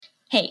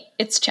Hey,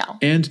 it's Chell.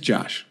 And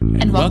Josh.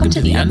 And welcome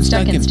to the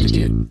Unstuck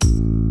Institute.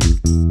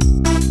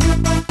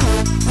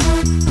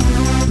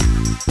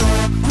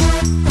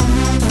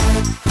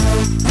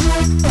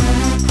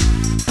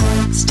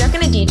 Stuck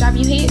in a day job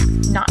you hate?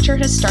 Not sure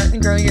how to start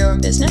and grow your own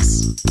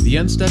business? The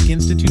Unstuck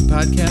Institute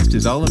podcast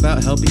is all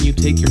about helping you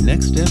take your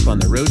next step on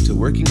the road to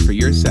working for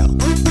yourself.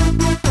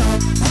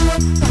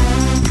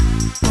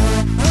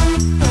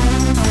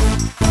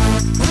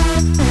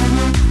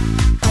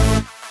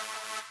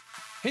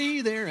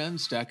 Hey there,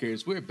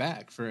 Unstuckers. We're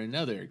back for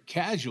another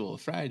Casual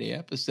Friday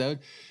episode.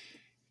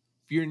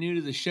 If you're new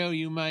to the show,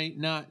 you might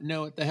not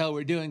know what the hell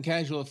we're doing.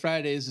 Casual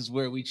Fridays is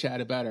where we chat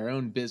about our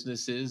own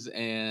businesses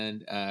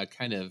and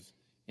kind of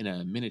in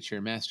a miniature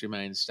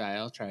mastermind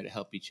style, try to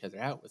help each other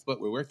out with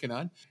what we're working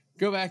on.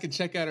 Go back and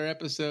check out our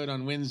episode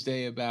on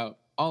Wednesday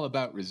all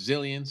about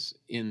resilience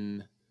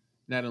in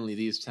not only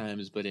these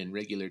times, but in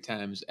regular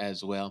times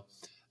as well.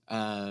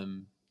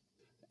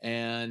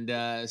 And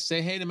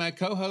say hey to my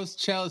co-host,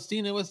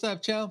 Celestina. What's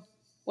up, Chel?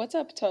 What's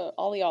up to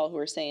all y'all who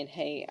are saying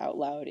hey out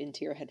loud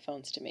into your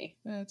headphones to me?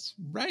 That's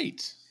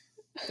right.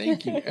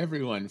 Thank you,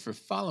 everyone, for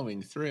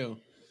following through.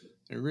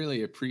 I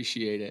really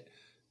appreciate it.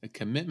 The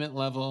commitment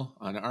level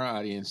on our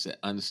audience at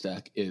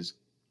Unstuck is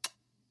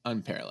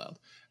unparalleled.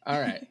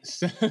 All right.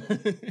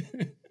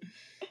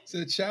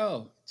 So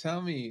Chel,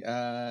 tell me,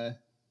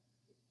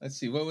 let's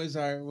see, what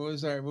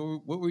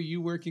were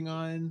you working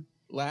on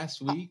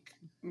last week?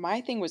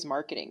 My thing was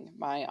marketing,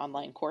 my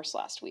online course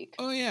last week.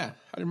 Oh yeah.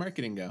 How did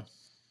marketing go?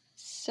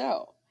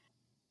 So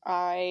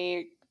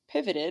I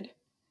pivoted,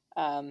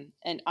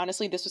 and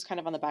honestly, this was kind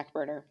of on the back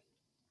burner.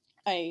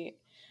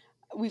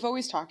 We've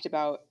always talked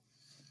about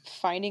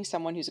finding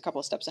someone who's a couple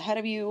of steps ahead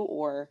of you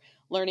or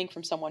learning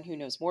from someone who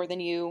knows more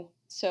than you.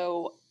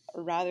 So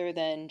rather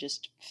than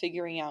just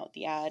figuring out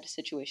the ad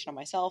situation on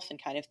myself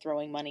and kind of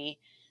throwing money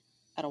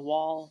at a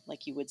wall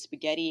like you would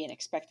spaghetti and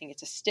expecting it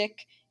to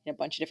stick in a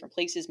bunch of different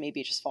places,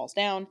 maybe it just falls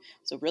down.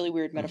 It's a really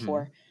weird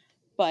metaphor,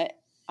 but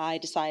I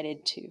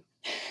decided to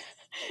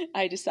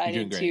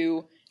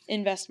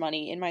invest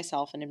money in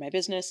myself and in my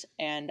business,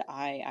 and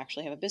I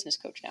actually have a business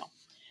coach now.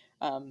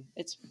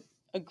 It's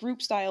a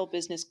group style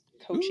business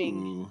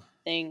coaching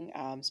thing,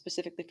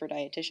 specifically for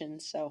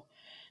dietitians. So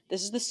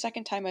this is the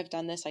second time I've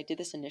done this. I did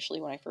this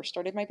initially when I first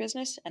started my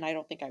business, and I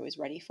don't think I was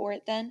ready for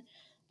it then.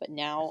 But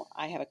now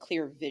I have a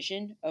clear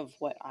vision of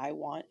what I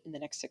want in the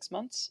next 6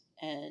 months,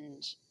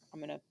 and I'm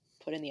going to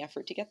put in the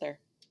effort to get there.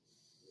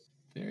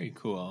 Very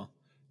cool.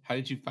 How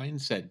did you find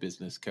said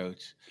business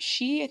coach?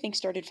 She, I think,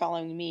 started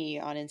following me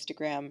on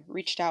Instagram,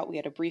 reached out. We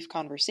had a brief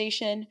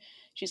conversation.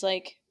 She's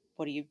like,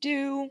 what do you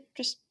do?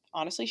 Just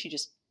honestly, she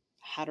just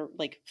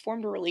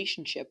formed a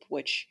relationship,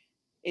 which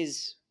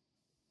is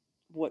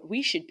what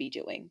we should be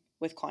doing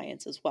with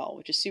clients as well,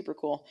 which is super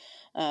cool.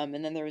 And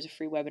then there was a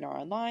free webinar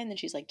online. Then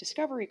she's like,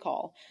 discovery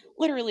call,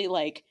 literally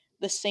like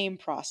the same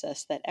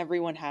process that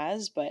everyone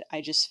has. But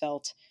I just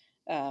felt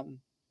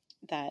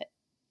that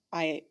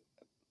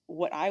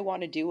what I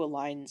want to do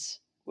aligns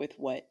with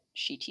what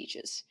she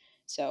teaches.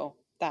 So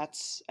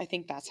I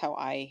think that's how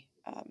I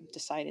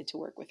decided to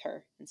work with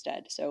her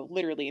instead. So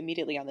literally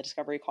immediately on the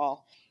discovery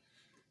call,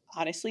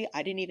 honestly,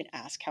 I didn't even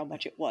ask how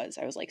much it was.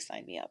 I was like,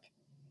 sign me up.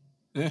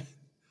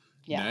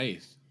 Yeah.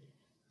 Nice.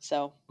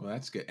 So. Well,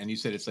 that's good. And you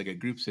said it's like a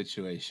group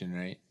situation,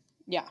 right?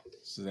 Yeah.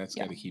 So that's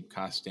got to keep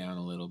costs down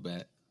a little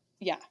bit.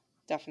 Yeah,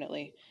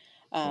 definitely.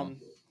 Cool.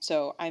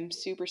 So I'm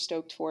super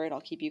stoked for it.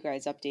 I'll keep you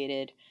guys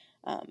updated.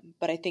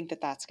 But I think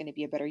that that's going to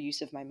be a better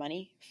use of my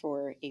money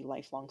for a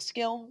lifelong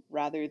skill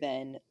rather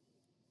than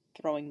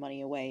throwing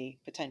money away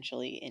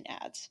potentially in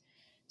ads.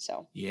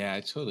 So. Yeah,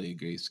 I totally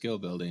agree. Skill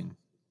building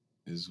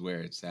is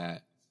where it's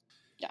at.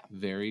 Yeah.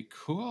 Very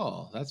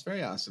cool. That's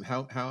very awesome.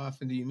 How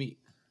often do you meet?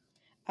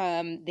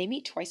 They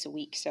meet twice a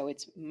week. So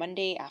it's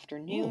Monday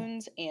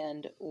afternoons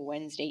and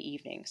Wednesday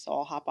evening. So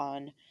I'll hop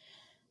on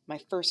my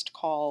first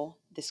call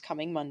this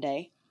coming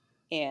Monday.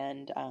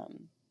 And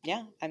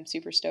I'm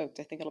super stoked.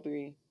 I think it'll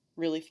be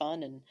really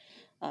fun and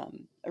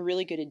a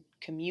really good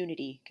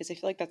community, because I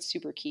feel like that's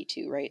super key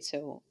too, right?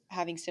 So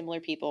having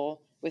similar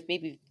people with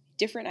maybe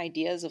different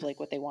ideas of like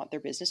what they want their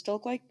business to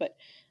look like, but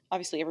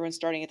obviously everyone's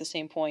starting at the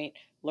same point,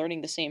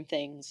 learning the same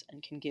things,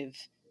 and can give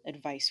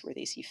advice where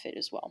they see fit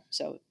as well.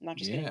 So not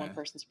just getting one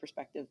person's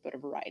perspective, but a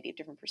variety of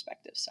different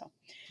perspectives. So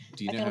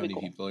do you know how many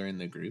people are in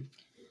the group?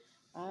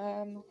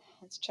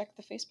 Let's check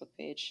the Facebook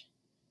page.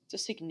 It's a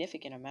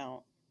significant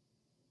amount.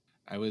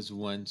 I was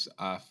once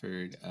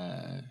offered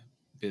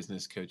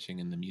business coaching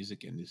in the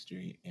music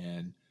industry,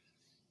 and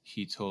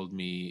he told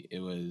me it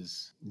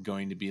was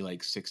going to be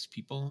like 6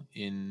 people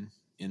in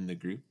the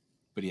group,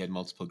 but he had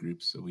multiple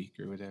groups a week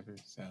or whatever.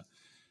 So,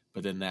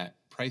 but then that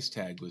price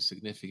tag was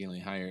significantly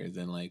higher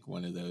than like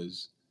one of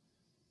those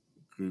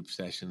group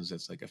sessions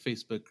that's like a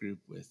Facebook group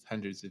with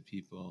hundreds of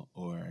people,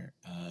 or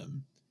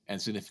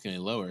and significantly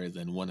lower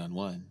than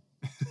one-on-one.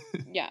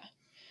 Yeah.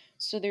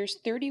 So there's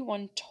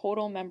 31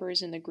 total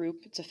members in the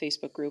group. It's a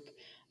Facebook group.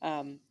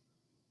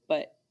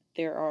 But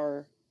there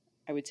are,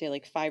 I would say,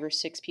 like 5 or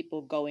 6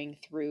 people going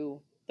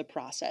through the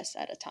process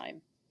at a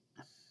time.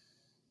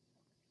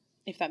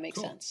 if that makes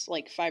Cool. sense.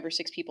 Like 5 or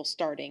 6 people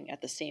starting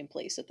at the same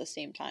place at the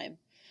same time.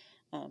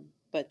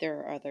 But there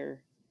are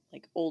other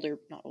like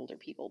not older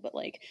people, but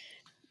like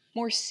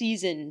more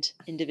seasoned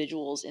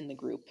individuals in the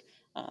group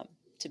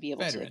to be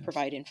able to Veterans.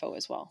 provide info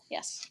as well.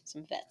 Yes,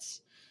 some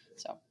vets.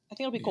 So I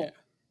think it'll be Yeah.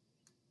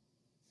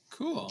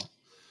 cool. Cool.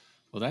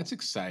 Well, that's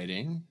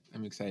exciting.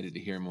 I'm excited to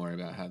hear more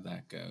about how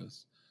that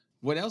goes.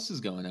 What else is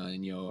going on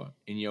in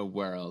your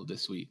world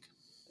this week?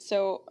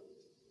 So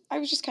I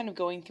was just kind of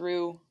going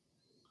through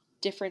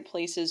different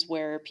places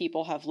where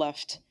people have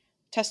left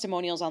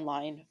testimonials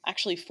online,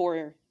 actually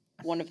for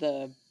one of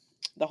the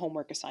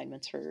homework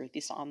assignments for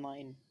this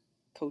online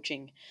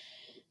coaching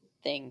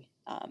thing.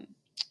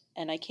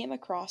 And I came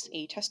across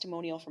a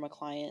testimonial from a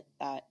client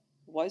that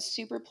was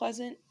super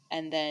pleasant.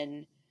 And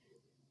then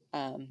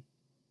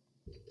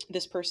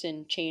this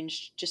person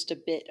changed just a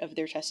bit of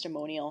their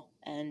testimonial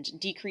and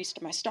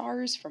decreased my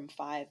stars from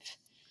 5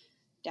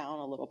 down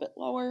a little bit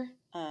lower.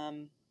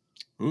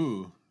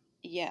 Ooh.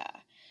 Yeah.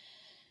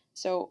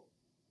 So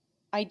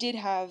I did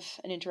have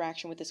an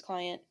interaction with this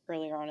client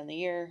earlier on in the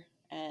year,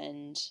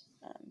 and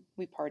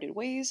we parted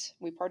ways.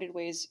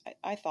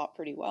 I thought,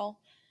 pretty well.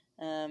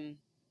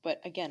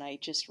 But again, I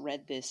just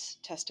read this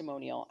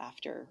testimonial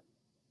after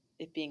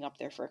it being up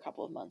there for a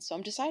couple of months. So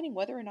I'm deciding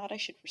whether or not I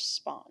should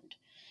respond.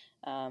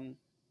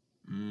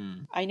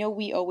 I know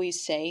we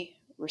always say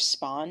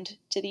respond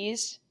to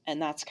these, and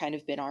that's kind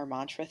of been our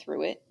mantra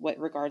through it,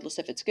 regardless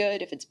if it's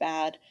good, if it's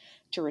bad,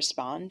 to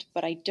respond.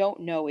 But I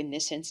don't know in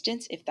this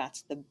instance if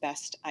that's the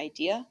best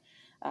idea,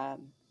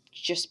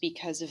 just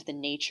because of the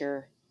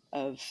nature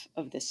of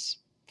this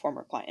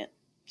former client.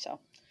 So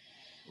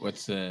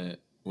what's the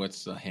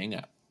hang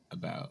up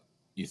about?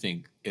 You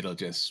think it'll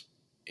just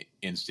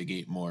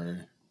instigate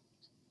more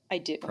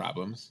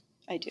problems?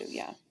 I do,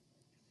 yeah.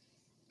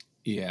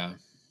 Yeah.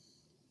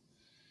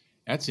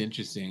 That's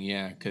interesting,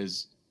 yeah,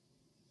 because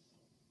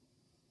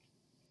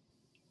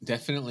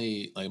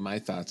definitely, like, my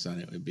thoughts on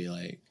it would be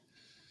like,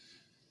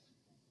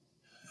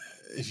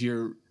 if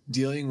you're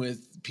dealing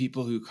with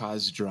people who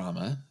cause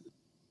drama,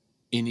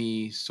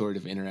 any sort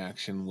of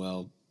interaction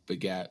will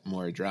beget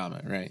more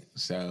drama, right?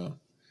 So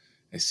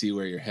I see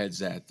where your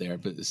head's at there,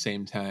 but at the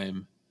same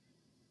time,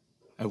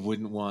 I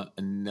wouldn't want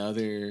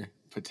another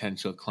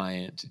potential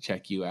client to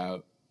check you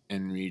out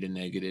and read a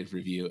negative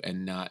review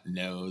and not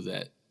know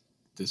that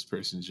this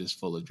person's just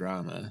full of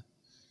drama.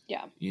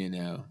 Yeah. You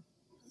know,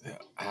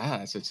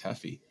 that's a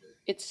toughie.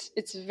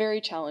 It's a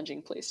very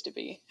challenging place to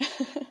be.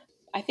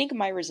 I think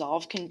my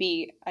resolve can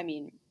be,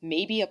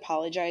 maybe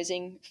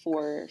apologizing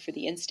for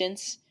the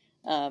instance,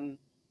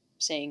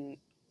 saying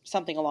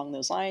something along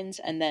those lines,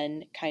 and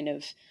then kind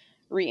of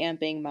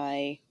reamping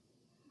my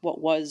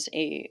what was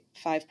a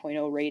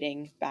 5.0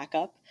 rating back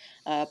up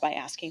by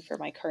asking for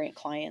my current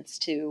clients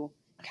to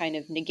kind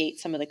of negate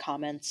some of the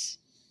comments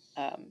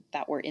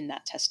that were in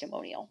that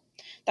testimonial.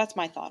 That's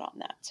my thought on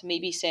that. So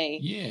maybe say,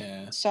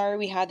 yeah, sorry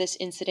we had this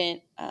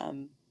incident.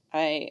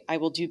 I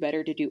will do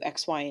better to do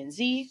X, Y, and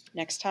Z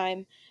next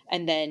time.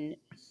 And then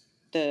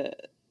the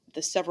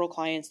several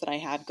clients that I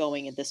have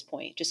going at this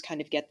point, just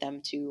kind of get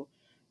them to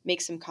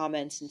make some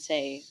comments and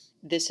say,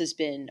 this has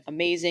been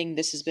amazing,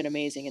 this has been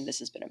amazing, and this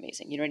has been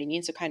amazing. You know what I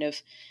mean? So kind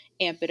of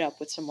amp it up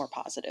with some more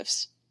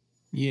positives.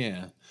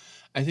 Yeah.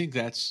 I think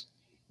that's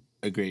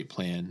a great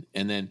plan.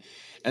 And then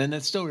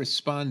that's still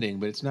responding,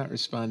 but it's not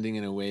responding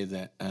in a way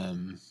that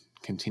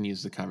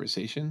continues the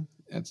conversation.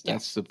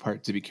 That's the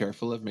part to be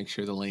careful of. Make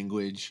sure the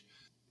language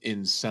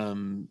in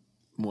some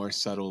more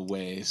subtle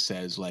way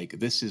says, like,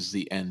 this is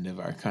the end of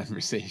our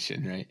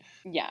conversation, right?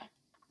 Yeah.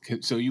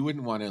 So you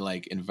wouldn't want to,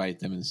 like, invite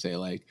them and say,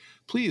 like,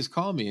 please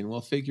call me and we'll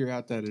figure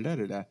out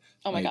da-da-da-da-da.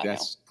 Oh my God,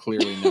 that's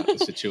clearly not the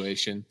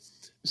situation.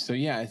 So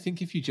yeah, I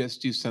think if you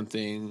just do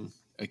something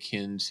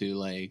akin to,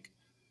 like,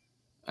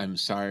 I'm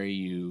sorry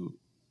you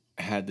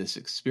had this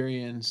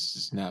experience,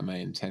 it's not my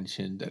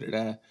intention,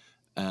 da-da-da.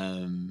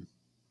 And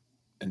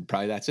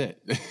probably that's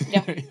it.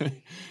 Yeah.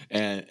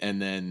 and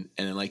then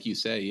like you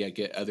say, yeah,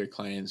 get other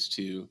clients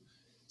to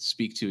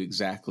speak to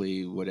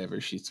exactly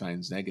whatever she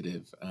finds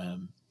negative.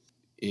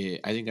 I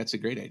think that's a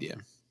great idea.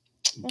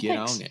 Well, get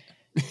thanks. on it.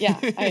 Yeah,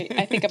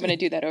 I think I'm going to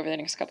do that over the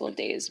next couple of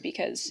days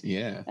because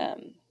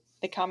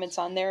the comments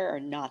on there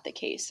are not the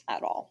case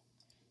at all.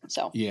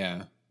 So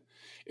yeah.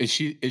 Is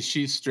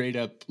she straight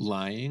up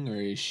lying, or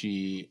is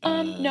she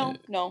no.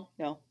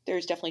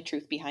 There's definitely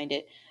truth behind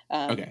it.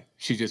 Okay.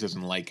 She just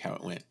doesn't like how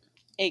it went.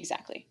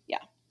 Exactly. Yeah.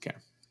 Okay.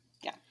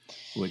 Yeah.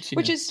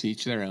 Which is to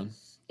each their own.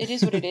 It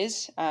is what it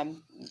is.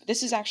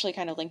 This is actually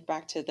kind of linked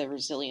back to the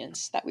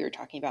resilience that we were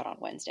talking about on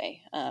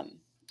Wednesday.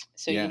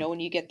 You know, when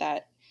you get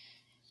that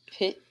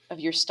pit of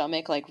your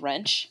stomach, like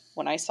wrench,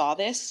 when I saw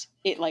this,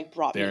 it like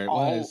brought me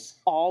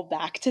all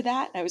back to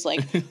that. I was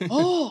like,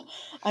 oh,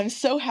 I'm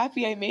so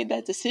happy I made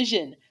that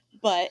decision.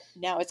 But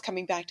now it's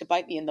coming back to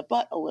bite me in the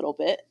butt a little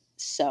bit.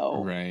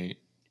 So right.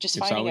 Just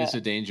it's always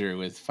a danger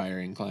with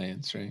firing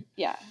clients, right?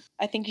 Yeah.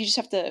 I think you just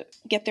have to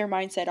get their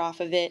mindset off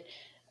of it,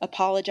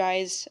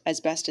 apologize as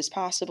best as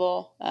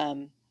possible,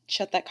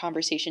 shut that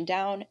conversation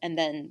down, and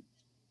then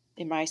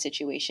in my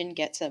situation,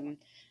 get some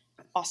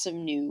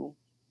awesome new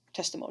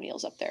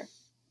testimonials up there.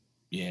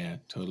 Yeah,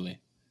 totally.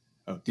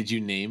 Oh, did you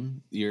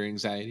name your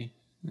anxiety?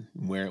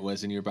 Where it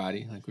was in your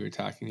body, like we were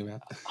talking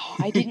about? Oh,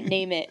 I didn't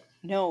name it,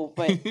 no,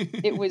 but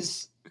it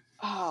was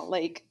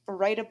like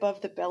right above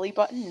the belly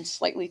button and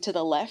slightly to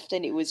the left,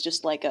 and it was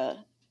just like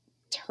a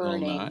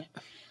turning.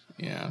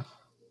 Yeah.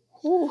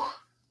 Whew.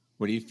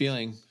 What are you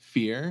feeling?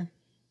 Fear?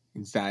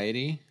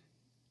 Anxiety?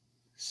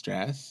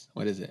 Stress?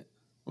 What is it?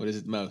 What is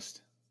it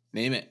most?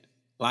 Name it.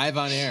 Live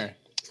on air.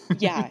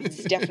 Yeah,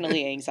 it's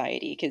definitely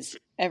anxiety, because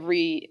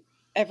every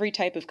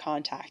type of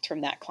contact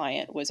from that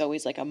client was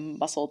always like a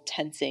muscle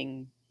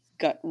tensing,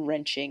 gut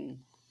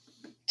wrenching,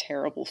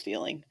 terrible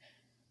feeling.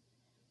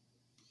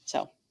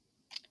 So,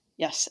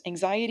 yes,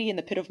 anxiety in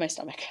the pit of my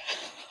stomach.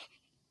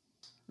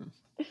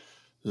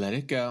 Let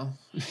it go.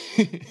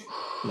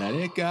 Let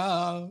it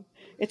go.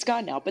 It's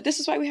gone now. But this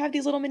is why we have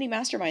these little mini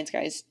masterminds,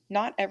 guys.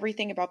 Not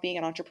everything about being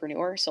an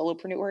entrepreneur,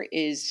 solopreneur,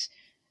 is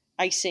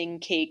icing,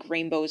 cake,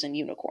 rainbows, and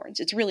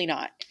unicorns. It's really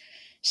not.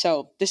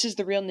 So this is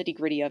the real nitty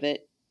gritty of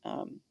it.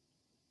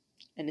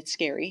 And it's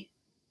scary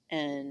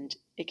and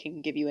it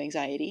can give you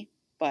anxiety,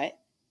 but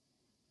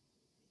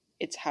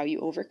it's how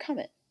you overcome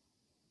it.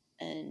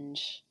 And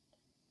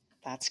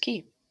that's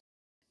key.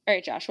 All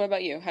right, Josh, what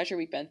about you? How's your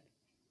week been?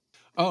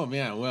 Oh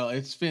man, well,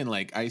 it's been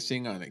like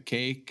icing on a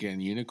cake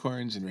and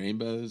unicorns and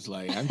rainbows.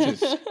 Like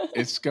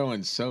it's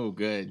going so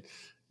good.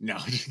 No,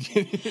 just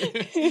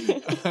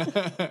kidding.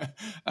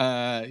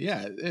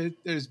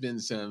 There's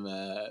been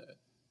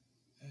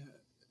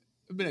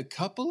been a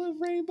couple of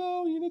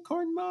rainbow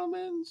unicorn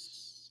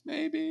moments,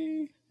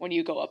 maybe. When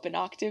you go up an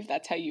octave,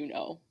 that's how you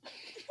know.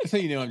 That's how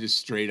you know I'm just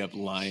straight up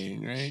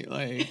lying, right?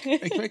 Like I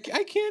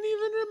can't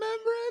even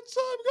remember it,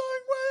 so I'm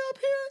going way up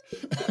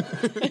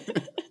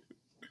here.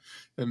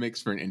 That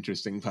makes for an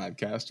interesting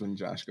podcast when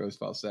Josh goes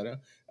falsetto.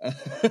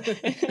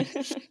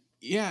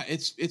 Yeah,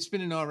 it's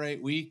been an all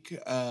right week.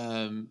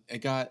 I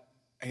got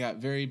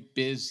very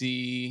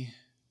busy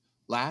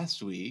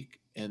last week,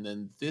 and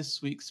then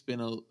this week's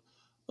been a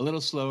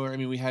little slower. I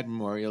mean, we had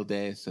Memorial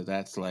Day, so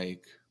that's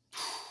like,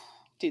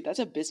 dude, that's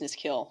a business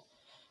kill.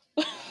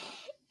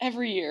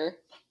 Every year.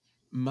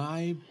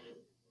 My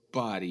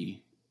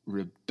body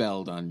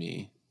rebelled on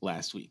me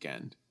last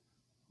weekend.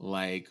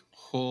 Like,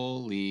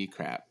 holy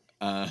crap.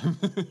 I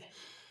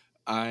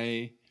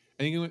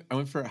think I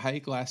went for a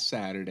hike last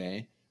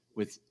Saturday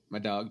with my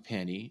dog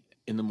Penny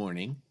in the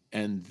morning,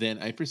 and then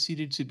I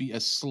proceeded to be a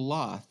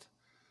sloth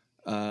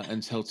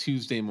until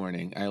Tuesday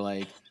morning.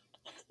 I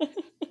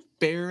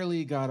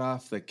barely got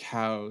off the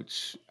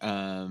couch.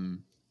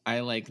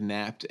 I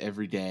napped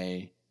every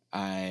day.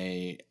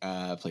 I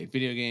played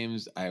video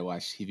games. I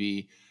watched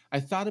TV. I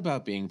thought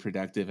about being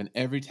productive, and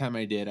every time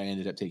I did, I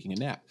ended up taking a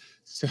nap.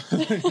 So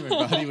my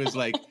body was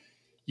like,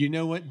 you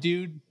know what,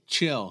 dude?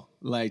 Chill.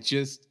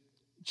 Just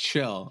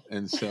chill.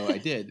 And so I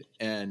did.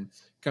 And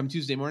come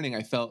Tuesday morning,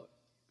 I felt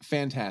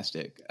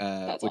fantastic, which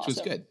awesome.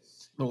 was good.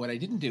 But what I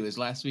didn't do is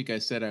last week I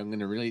said I'm going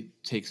to really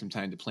take some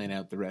time to plan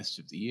out the rest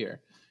of the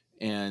year.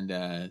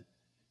 And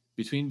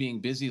between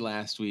being busy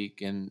last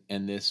week and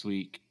this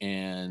week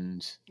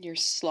and... your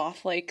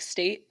sloth-like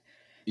state?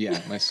 Yeah,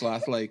 my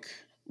sloth-like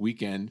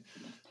weekend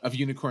of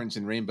unicorns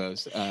and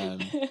rainbows.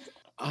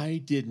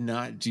 I did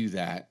not do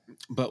that.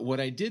 But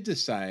what I did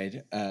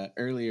decide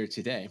earlier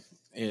today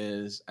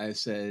is I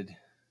said,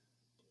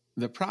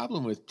 the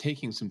problem with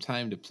taking some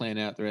time to plan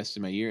out the rest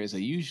of my year is I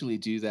usually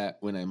do that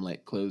when I'm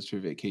closed for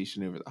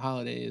vacation over the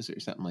holidays or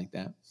something like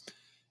that.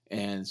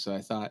 And so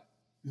I thought,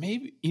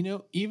 maybe,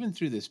 even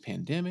through this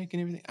pandemic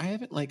and everything, I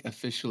haven't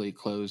officially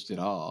closed at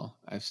all.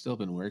 I've still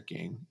been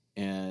working.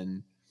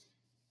 And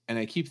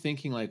I keep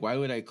thinking why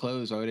would I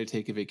close? Why would I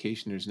take a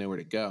vacation? There's nowhere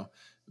to go.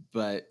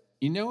 But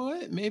you know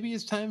what? Maybe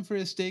it's time for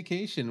a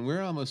staycation.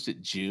 We're almost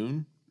at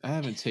June. I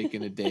haven't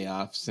taken a day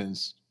off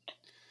since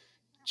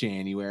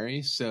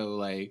January. So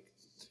why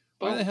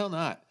the hell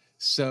not?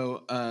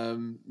 So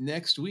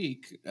next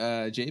week,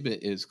 JBIT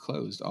is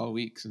closed all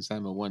week since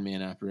I'm a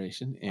one-man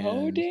operation. And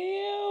oh,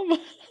 damn.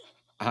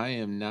 I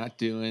am not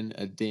doing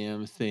a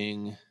damn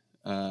thing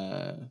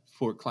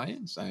for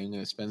clients. I'm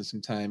going to spend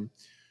some time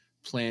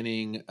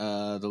planning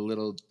the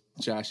little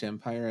Josh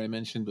Empire I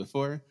mentioned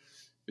before,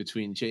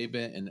 between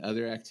JBIT and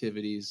other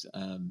activities,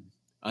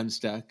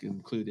 Unstuck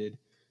included,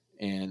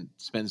 and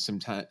spend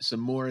some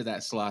more of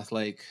that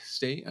sloth-like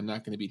state. I'm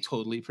not going to be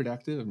totally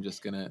productive. I'm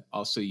just going to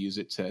also use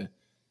it to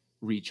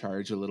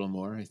recharge a little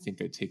more. I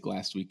think I take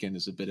last weekend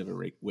as a bit of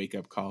a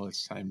wake-up call.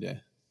 It's time to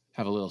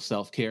have a little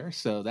self-care.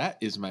 So that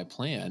is my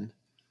plan.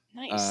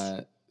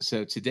 Nice.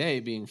 So today,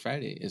 being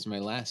Friday, is my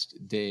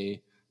last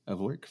day of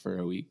work for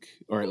a week,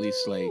 or at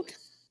least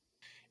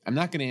I'm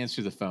not going to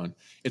answer the phone.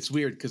 It's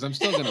weird because I'm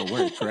still going to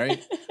work,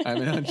 right?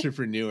 I'm an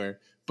entrepreneur,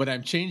 but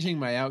I'm changing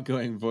my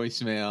outgoing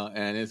voicemail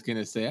and it's going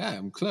to say,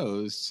 I'm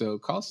closed. So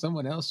call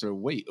someone else or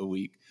wait a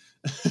week.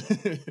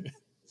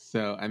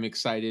 So I'm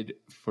excited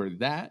for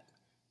that,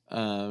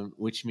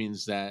 which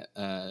means that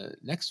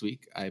next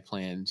week I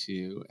plan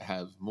to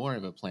have more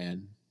of a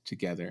plan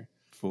together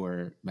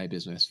for my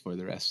business for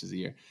the rest of the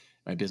year.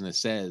 My business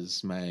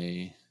says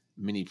my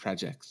mini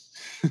projects.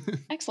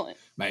 Excellent.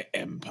 My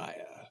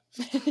empire.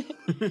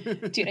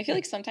 Dude, I feel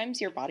like sometimes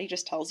your body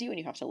just tells you and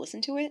you have to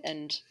listen to it,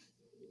 and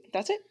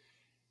that's it.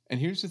 And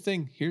here's the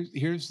thing.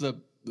 Here's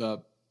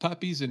the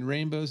puppies and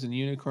rainbows and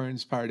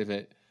unicorns part of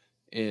it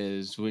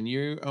is when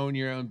you own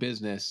your own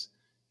business,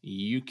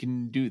 you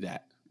can do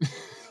that.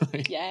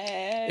 Like,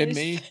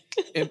 Yes.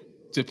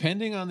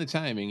 Depending on the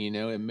timing, you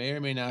know, it may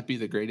or may not be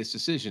the greatest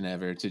decision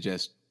ever to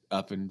just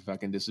up and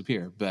fucking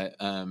disappear. But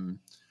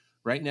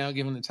right now,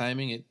 given the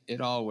timing,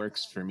 it all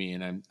works for me,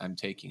 and I'm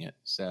taking it.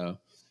 So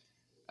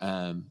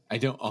I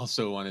don't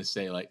also want to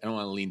say, like, I don't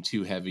want to lean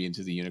too heavy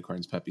into the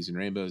unicorns, puppies, and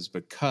rainbows,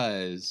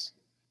 because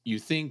you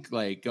think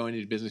like going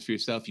into business for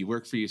yourself, you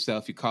work for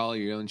yourself, you call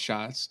your own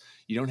shots,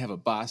 you don't have a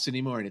boss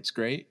anymore, and it's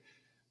great.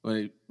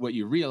 What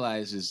you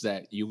realize is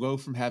that you go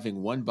from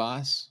having one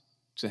boss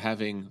to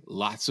having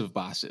lots of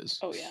bosses.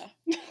 Oh, yeah.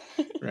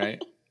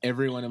 Right?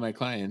 Every one of my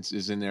clients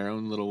is in their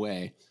own little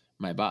way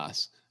my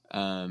boss.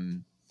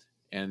 And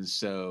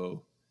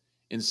so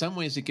in some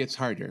ways it gets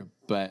harder,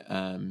 but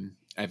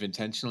I've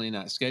intentionally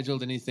not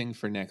scheduled anything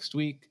for next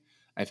week.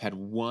 I've had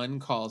one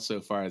call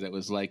so far that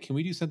was like, can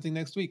we do something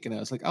next week? And I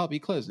was like, I'll be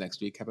closed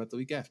next week. How about the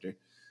week after?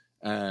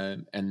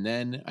 And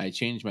then I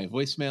changed my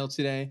voicemail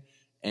today,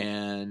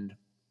 and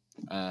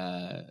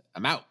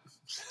I'm out.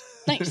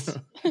 Nice.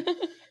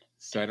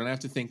 So I don't have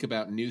to think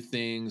about new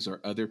things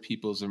or other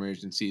people's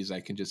emergencies. I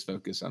can just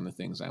focus on the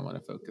things I want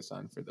to focus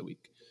on for the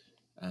week.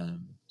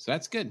 So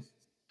that's good.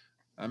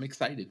 I'm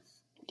excited.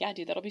 Yeah,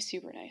 dude, that'll be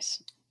super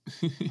nice.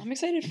 I'm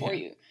excited for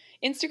you.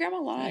 Instagram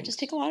a lot. Thanks. Just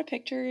take a lot of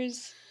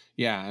pictures.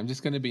 Yeah, I'm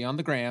just going to be on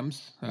the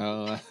grams.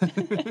 I'll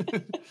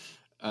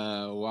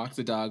walk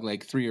the dog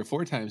like 3 or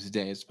 4 times a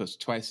day as opposed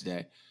to twice a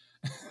day.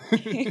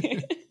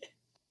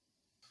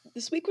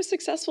 This week was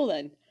successful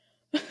then.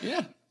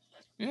 Yeah.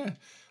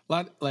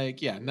 Not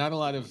a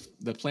lot of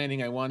the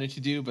planning I wanted to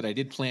do, but I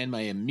did plan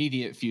my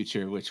immediate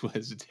future, which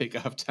was to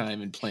take off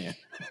time and plan.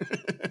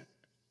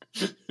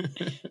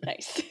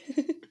 Nice.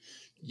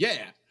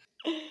 Yeah.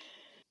 All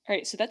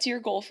right, so that's your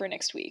goal for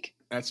next week.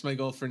 That's my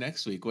goal for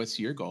next week. What's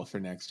your goal for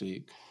next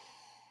week?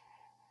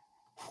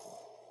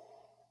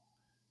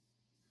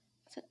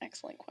 That's an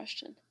excellent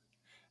question.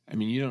 I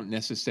mean, you don't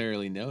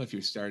necessarily know if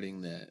you're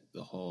starting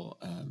the whole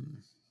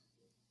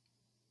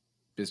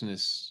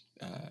business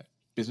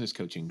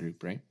coaching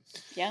group, right?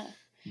 Yeah.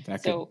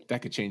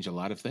 That could change a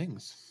lot of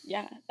things.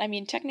 Yeah. I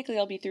mean, technically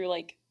I'll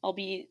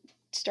be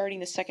starting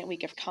the second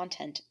week of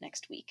content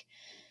next week.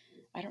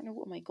 I don't know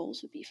what my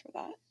goals would be for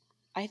that.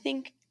 I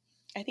think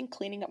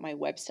cleaning up my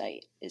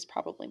website is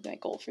probably my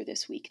goal for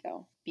this week,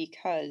 though,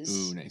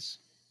 because ooh, nice.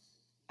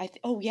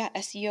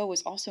 SEO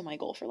was also my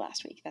goal for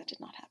last week. That did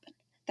not happen.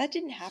 That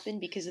didn't happen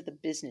because of the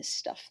business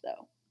stuff,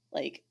 though.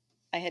 Like,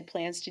 I had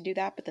plans to do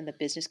that, but then the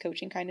business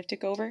coaching kind of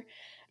took over.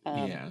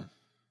 Yeah.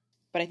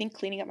 But I think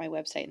cleaning up my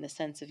website in the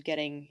sense of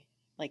getting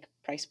like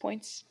price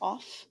points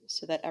off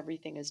so that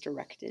everything is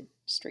directed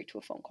straight to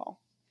a phone call.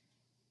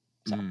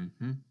 So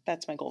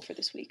that's my goal for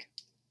this week.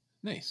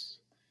 Nice.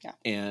 Yeah.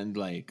 And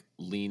like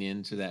lean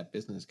into that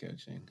business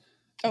coaching.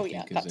 Oh,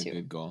 yeah, that is a too.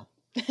 good goal.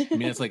 I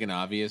mean, it's like an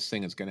obvious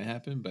thing that's going to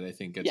happen, but I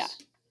think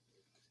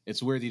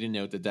it's worthy to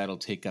note that that'll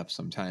take up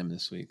some time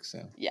this week.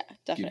 So yeah,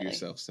 definitely. Give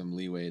yourself some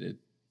leeway to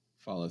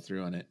follow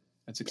through on it.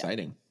 That's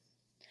exciting. Yeah.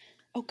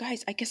 Oh,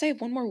 guys, I guess I have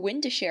one more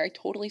win to share. I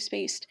totally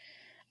spaced.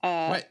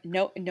 What?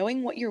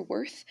 Knowing what you're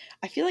worth.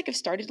 I feel like I've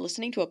started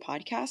listening to a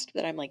podcast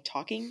that I'm like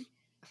talking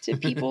to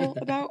people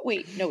about.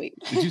 Wait.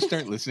 Did you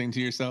start listening to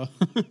yourself?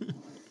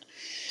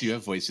 Do you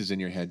have voices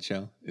in your head,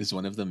 Shell? Is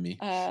one of them me?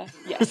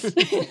 Yes.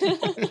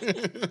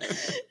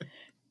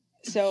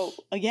 So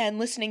again,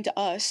 listening to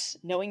us,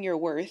 knowing your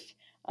worth,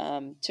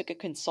 took a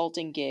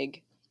consulting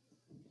gig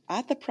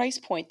at the price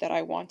point that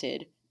I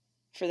wanted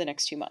for the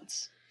next 2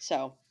 months.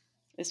 So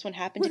this one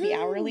happened to be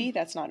hourly.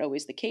 That's not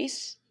always the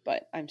case,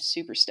 but I'm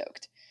super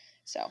stoked.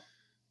 So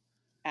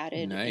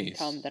added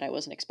income that I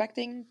wasn't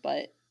expecting,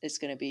 but it's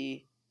going to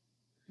be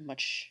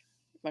much,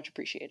 much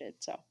appreciated.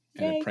 So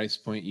at a price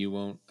point you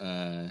won't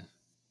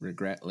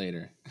regret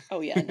later.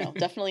 Oh yeah, no,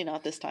 definitely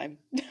not this time.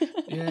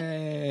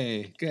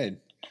 Yay! Good.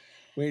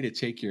 Way to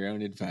take your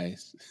own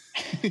advice.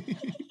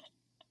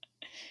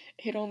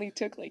 It only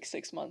took like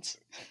 6 months.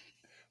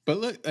 But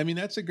look, I mean,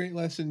 that's a great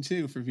lesson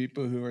too for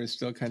people who are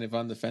still kind of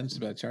on the fence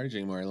about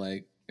charging more.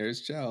 Like,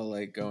 there's Shell,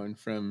 like going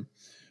from,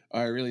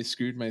 I really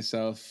screwed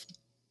myself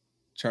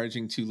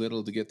charging too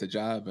little to get the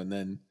job. And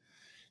then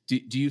do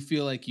you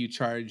feel like you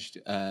charged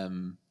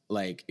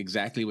like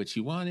exactly what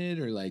you wanted,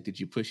 or like did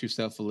you push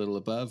yourself a little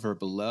above or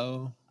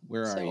below?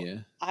 Where are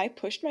you? I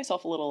pushed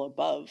myself a little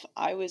above.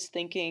 I was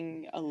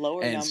thinking a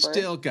lower and number.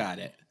 Still got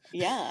it.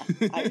 Yeah,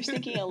 I was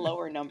thinking a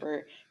lower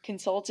number.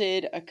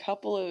 Consulted a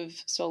couple of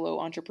solo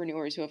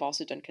entrepreneurs who have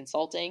also done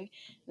consulting. And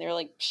they were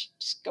like,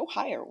 just go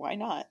higher. Why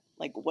not?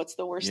 Like, what's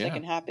the worst that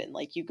can happen?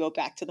 Like, you go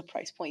back to the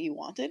price point you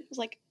wanted. I was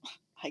like,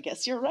 I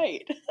guess you're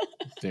right.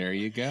 There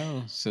you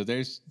go. So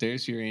there's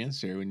your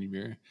answer when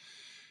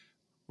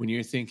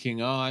you're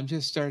thinking, oh, I'm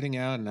just starting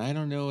out and I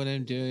don't know what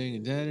I'm doing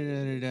and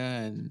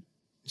and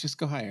just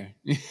go higher.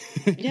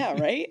 Yeah,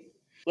 right?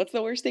 What's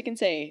the worst they can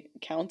say?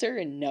 Counter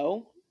and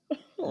no?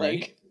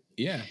 Right?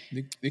 Yeah.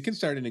 They can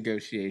start a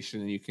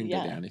negotiation and you can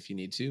Yeah. go down if you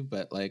need to.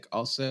 But like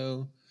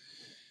also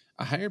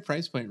a higher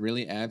price point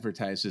really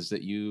advertises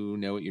that you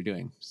know what you're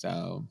doing.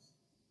 So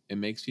it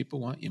makes people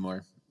want you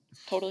more.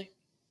 Totally.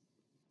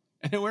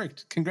 And it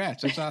worked.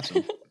 Congrats. That's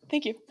awesome.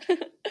 Thank you. All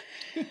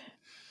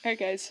right,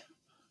 guys.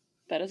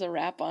 That is a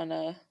wrap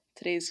on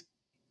today's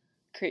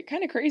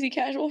kind of crazy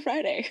casual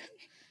Friday.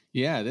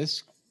 Yeah,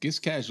 this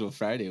casual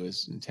Friday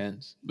was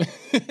intense.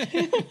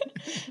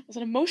 It was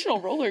an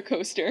emotional roller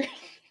coaster.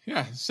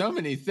 Yeah, so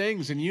many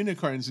things, and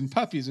unicorns and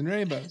puppies and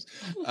rainbows.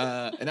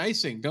 And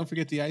icing. Don't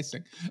forget the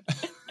icing.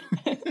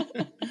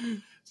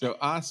 So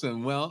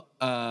awesome. Well,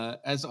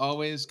 as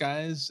always,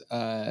 guys,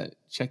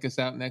 check us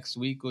out next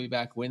week. We'll be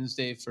back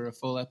Wednesday for a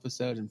full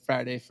episode and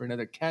Friday for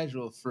another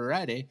casual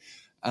Friday.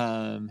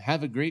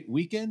 Have a great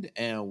weekend,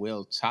 and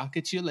we'll talk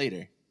at you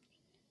later.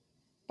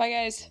 Bye,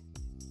 guys.